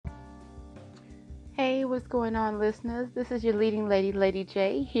Hey, what's going on, listeners? This is your leading lady, Lady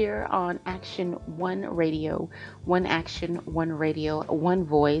J, here on Action One Radio. One action, one radio, one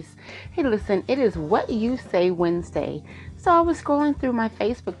voice. Hey, listen, it is What You Say Wednesday. So I was scrolling through my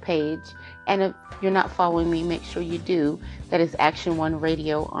Facebook page, and if you're not following me, make sure you do. That is Action One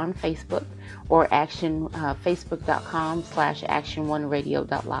Radio on Facebook or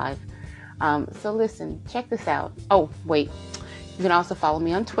facebook.com/action1radio.live. So listen, check this out. Oh, wait. You can also follow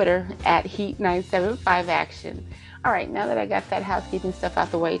me on Twitter at Heat975Action. All right, now that I got that housekeeping stuff out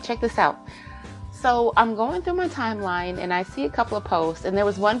the way, check this out. So I'm going through my timeline and I see a couple of posts, and there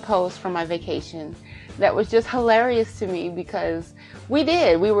was one post from my vacation that was just hilarious to me because we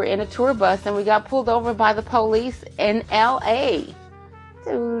were in a tour bus and we got pulled over by the police in LA.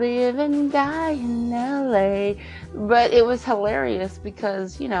 To live and die in LA. But it was hilarious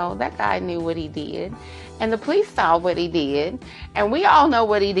because, that guy knew what he did. And the police saw what he did. And we all know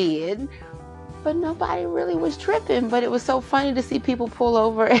what he did. But nobody really was tripping. But it was so funny to see people pull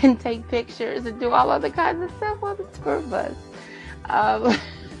over and take pictures and do all other kinds of stuff on the tour bus.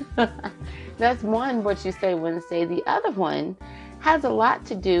 That's one, What You Say Wednesday. The other one has a lot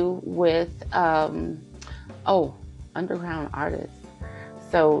to do with, underground artists.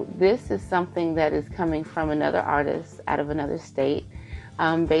 So this is something that is coming from another artist out of another state,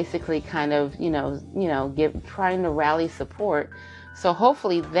 basically kind of, trying to rally support. So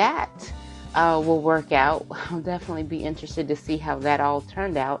hopefully that will work out. I'll definitely be interested to see how that all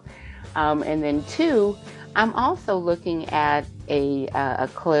turned out. And then two, I'm also looking at a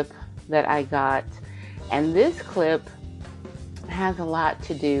clip that I got, and this clip has a lot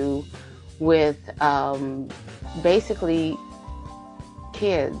to do with basically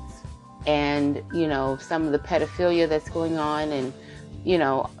kids and some of the pedophilia that's going on and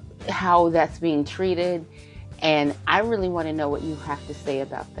how that's being treated. And I really want to know what you have to say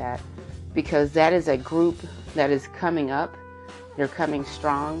about that, because that is a group that is coming up. They're coming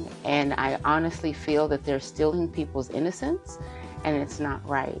strong, and I honestly feel that they're stealing people's innocence, and it's not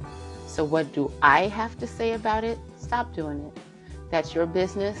right. So what do I have to say about it? Stop doing it. That's your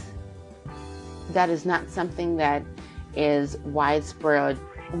business. That is not something that is widespread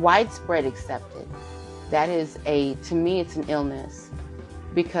accepted. That is to me, it's an illness.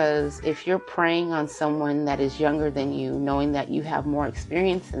 Because if you're preying on someone that is younger than you, knowing that you have more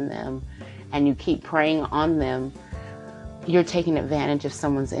experience than them, and you keep preying on them, you're taking advantage of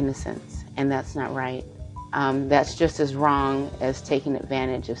someone's innocence, and that's not right. That's just as wrong as taking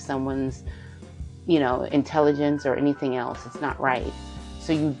advantage of someone's, intelligence or anything else. It's not right.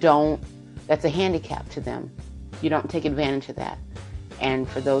 So that's a handicap to them. You don't take advantage of that. And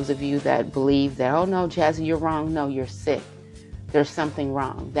for those of you that believe that, oh no, Jazzy, you're wrong. No, you're sick. There's something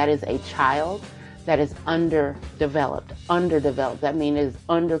wrong. That is a child that is underdeveloped. That means it is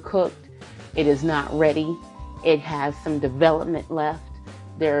undercooked. It is not ready. It has some development left.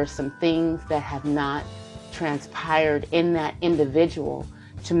 There are some things that have not transpired in that individual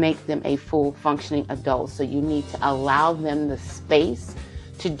to make them a full functioning adult. So you need to allow them the space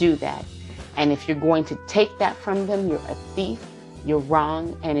to do that. And if you're going to take that from them, you're a thief, you're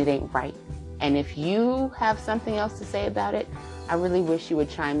wrong, and it ain't right. And if you have something else to say about it, I really wish you would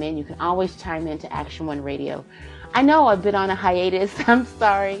chime in. You can always chime in to Action One Radio. I know I've been on a hiatus. I'm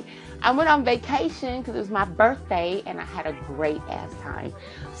sorry. I went on vacation because it was my birthday, and I had a great ass time.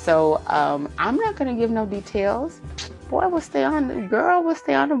 So I'm not going to give no details. Boy, we'll stay on the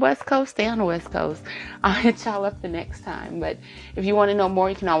West Coast. Stay on the West Coast. I'll hit y'all up the next time. But if you want to know more,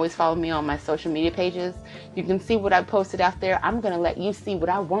 you can always follow me on my social media pages. You can see what I posted out there. I'm going to let you see what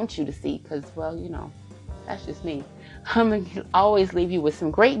I want you to see because, that's just me. I'm going to always leave you with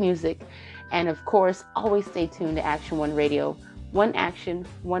some great music. And, of course, always stay tuned to Action One Radio. One action,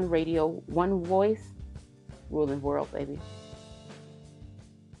 one radio, one voice, ruling the world, baby.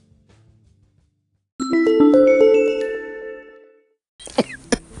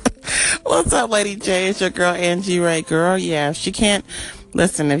 What's up, Lady J? It's your girl, Angie Ray. Girl, yeah, if you can't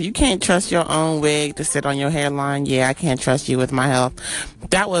trust your own wig to sit on your hairline, yeah, I can't trust you with my health.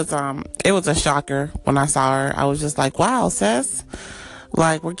 That was, it was a shocker when I saw her. I was just like, wow, sis.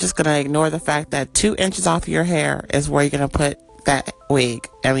 Like, we're just going to ignore the fact that 2 inches off your hair is where you're going to put that wig.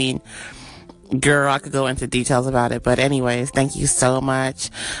 I mean, girl, I could go into details about it. But anyways, thank you so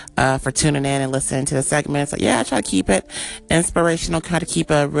much for tuning in and listening to the segment. So yeah, I try to keep it inspirational, try to keep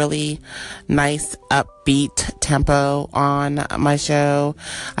a really nice upbeat tempo on my show.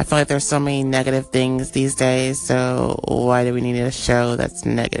 I feel like there's so many negative things these days. So why do we need a show that's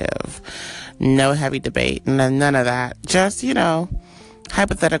negative? No heavy debate, none of that. Just,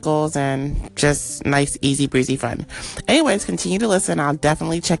 hypotheticals and just nice, easy breezy fun. Anyways, continue to listen. I'll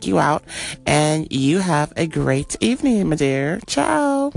definitely check you out, and you have a great evening, my dear. Ciao.